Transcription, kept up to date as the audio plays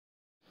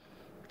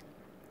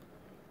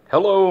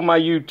Hello my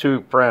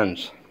YouTube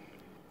friends.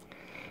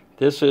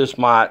 This is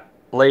my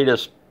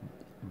latest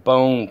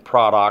bone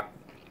product.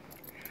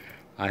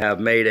 I have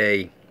made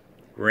a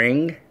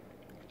ring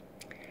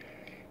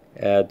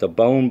at the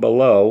bone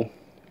below.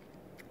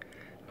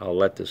 I'll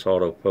let this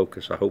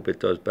autofocus. I hope it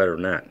does better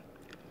than that.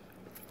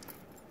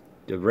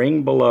 The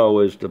ring below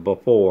is the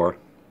before,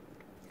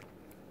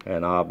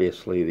 and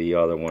obviously the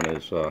other one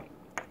is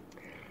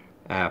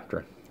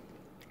after.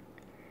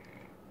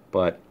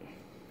 But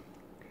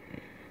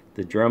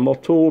the Dremel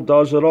tool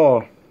does it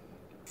all.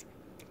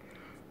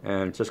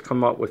 And just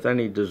come up with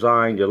any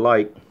design you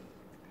like.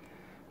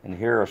 And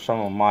here are some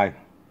of my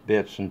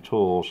bits and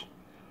tools.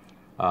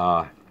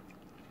 I'll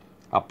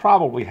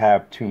probably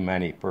have too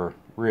many for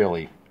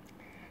really.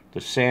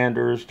 The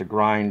sanders, the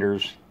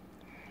grinders,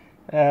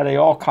 they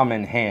all come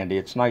in handy.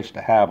 It's nice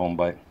to have them,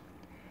 but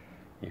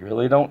you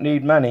really don't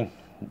need many.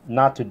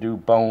 Not to do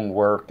bone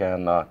work.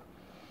 And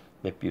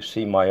if you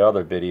see my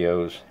other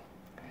videos,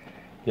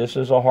 this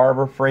is a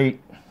Harbor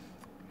Freight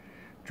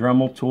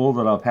Dremel tool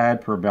that I've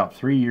had for about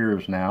 3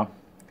 years now.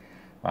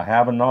 I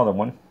have another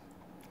one,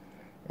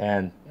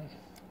 and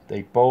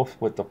they both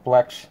with the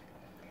flex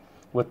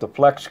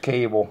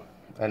cable,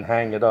 and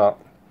hang it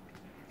up.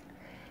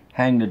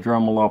 Hang the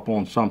Dremel up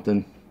on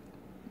something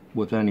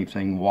with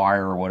anything,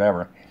 wire or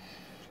whatever,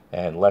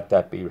 and let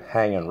that be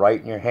hanging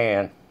right in your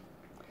hand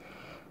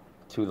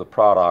to the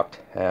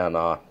product, and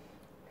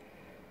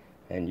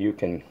you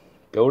can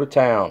go to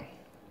town.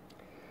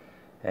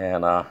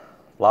 And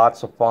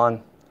lots of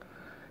fun.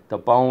 The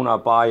bone I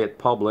buy at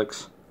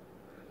Publix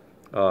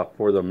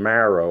for the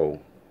marrow.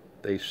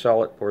 They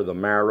sell it for the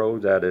marrow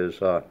that is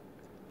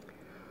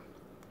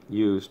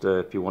used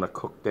if you want to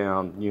cook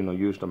down,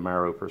 use the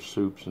marrow for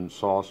soups and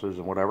sauces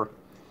and whatever.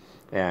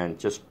 And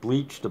just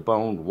bleach the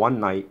bone one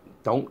night.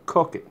 Don't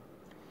cook it.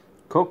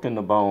 Cooking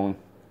the bone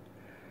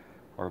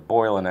or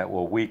boiling it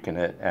will weaken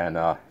it,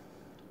 and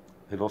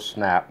it'll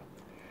snap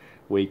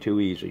way too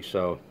easy.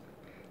 So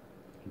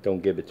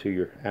don't give it to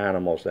your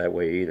animals that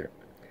way either.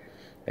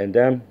 And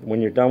then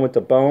when you're done with the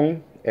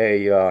bone,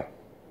 a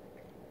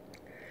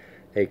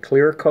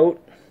clear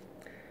coat.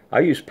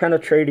 I use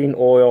penetrating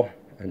oil,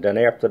 and then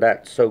after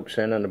that soaks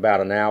in about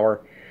an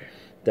hour,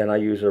 then I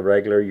use a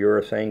regular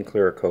urethane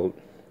clear coat.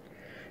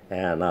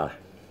 And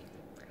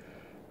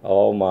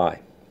oh my,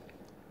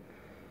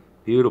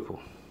 beautiful.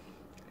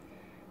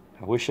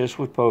 I wish this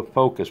would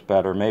focus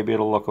better. Maybe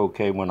it'll look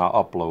okay when I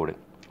upload it.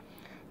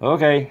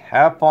 Okay,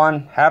 have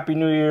fun. Happy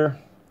New Year.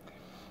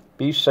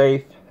 Be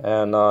safe,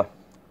 and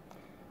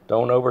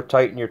don't over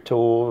tighten your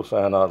tools,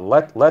 and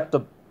let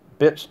the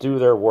bits do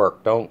their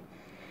work. Don't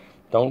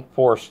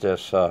force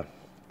this.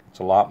 It's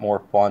a lot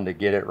more fun to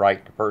get it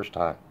right the first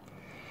time.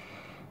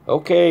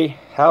 Okay,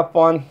 have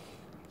fun.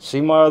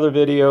 See my other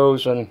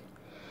videos and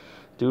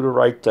do the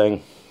right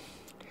thing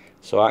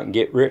so I can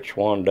get rich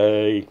one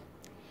day.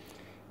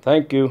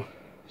 Thank you.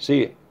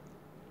 See you.